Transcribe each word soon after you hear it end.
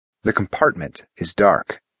The compartment is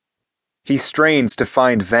dark. He strains to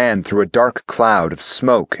find Van through a dark cloud of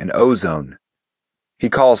smoke and ozone. He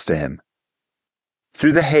calls to him.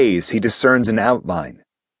 Through the haze, he discerns an outline.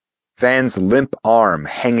 Van's limp arm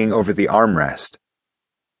hanging over the armrest.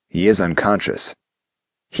 He is unconscious.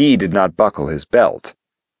 He did not buckle his belt.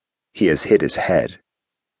 He has hit his head.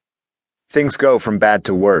 Things go from bad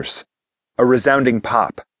to worse. A resounding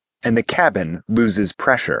pop, and the cabin loses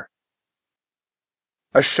pressure.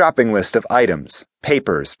 A shopping list of items,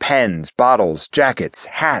 papers, pens, bottles, jackets,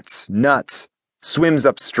 hats, nuts, swims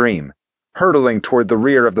upstream, hurtling toward the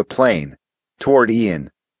rear of the plane, toward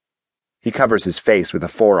Ian. He covers his face with a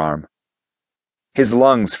forearm. His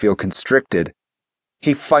lungs feel constricted.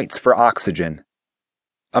 He fights for oxygen.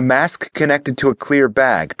 A mask connected to a clear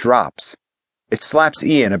bag drops. It slaps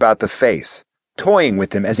Ian about the face, toying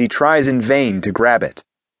with him as he tries in vain to grab it.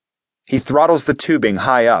 He throttles the tubing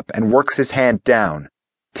high up and works his hand down,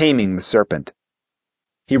 taming the serpent.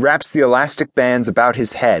 He wraps the elastic bands about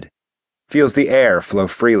his head, feels the air flow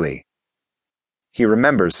freely. He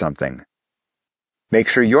remembers something. Make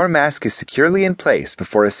sure your mask is securely in place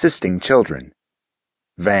before assisting children.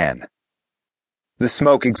 Van. The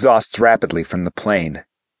smoke exhausts rapidly from the plane.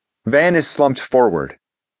 Van is slumped forward,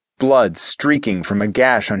 blood streaking from a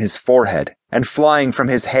gash on his forehead and flying from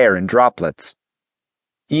his hair in droplets.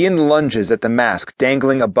 Ian lunges at the mask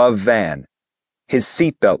dangling above Van. His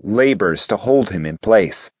seatbelt labors to hold him in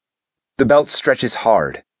place. The belt stretches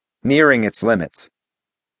hard, nearing its limits.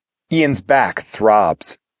 Ian's back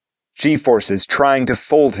throbs, G-forces trying to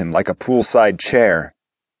fold him like a poolside chair.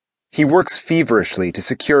 He works feverishly to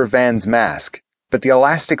secure Van's mask, but the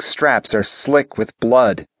elastic straps are slick with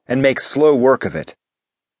blood and make slow work of it.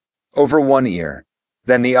 Over one ear,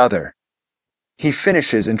 then the other. He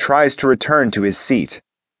finishes and tries to return to his seat.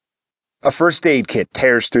 A first aid kit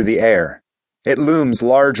tears through the air. It looms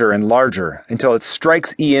larger and larger until it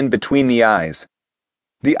strikes Ian between the eyes.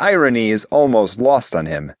 The irony is almost lost on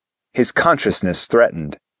him, his consciousness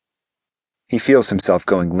threatened. He feels himself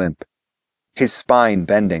going limp, his spine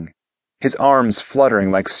bending, his arms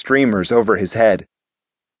fluttering like streamers over his head.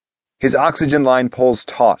 His oxygen line pulls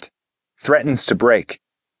taut, threatens to break.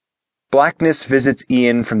 Blackness visits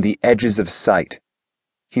Ian from the edges of sight.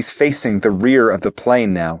 He's facing the rear of the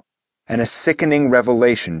plane now, and a sickening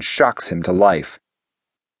revelation shocks him to life.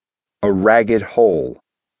 A ragged hole,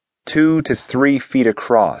 2 to 3 feet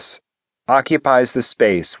across, occupies the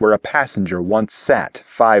space where a passenger once sat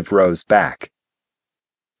 5 rows back.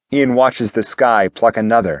 Ian watches the sky pluck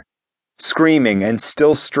another, screaming and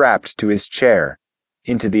still strapped to his chair,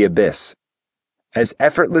 into the abyss, as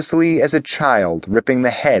effortlessly as a child ripping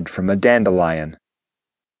the head from a dandelion.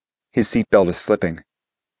 His seatbelt is slipping.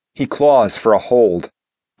 He claws for a hold,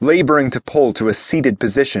 laboring to pull to a seated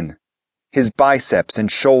position. His biceps and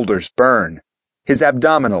shoulders burn, his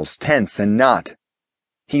abdominals tense and knot.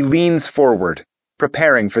 He leans forward,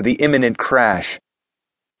 preparing for the imminent crash.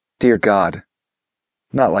 Dear God,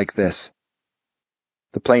 not like this.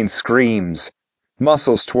 The plane screams,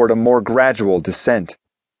 muscles toward a more gradual descent.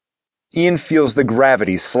 Ian feels the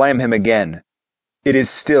gravity slam him again. It is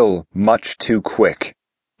still much too quick,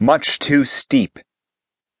 much too steep.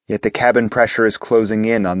 Yet the cabin pressure is closing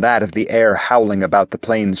in on that of the air howling about the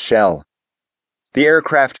plane's shell. The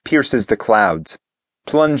aircraft pierces the clouds,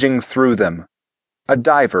 plunging through them, a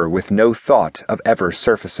diver with no thought of ever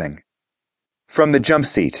surfacing. From the jump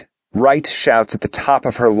seat, Wright shouts at the top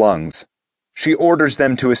of her lungs. She orders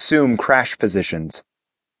them to assume crash positions.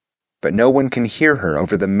 But no one can hear her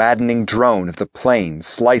over the maddening drone of the plane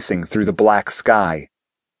slicing through the black sky.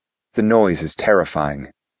 The noise is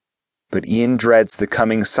terrifying, but Ian dreads the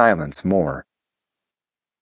coming silence more.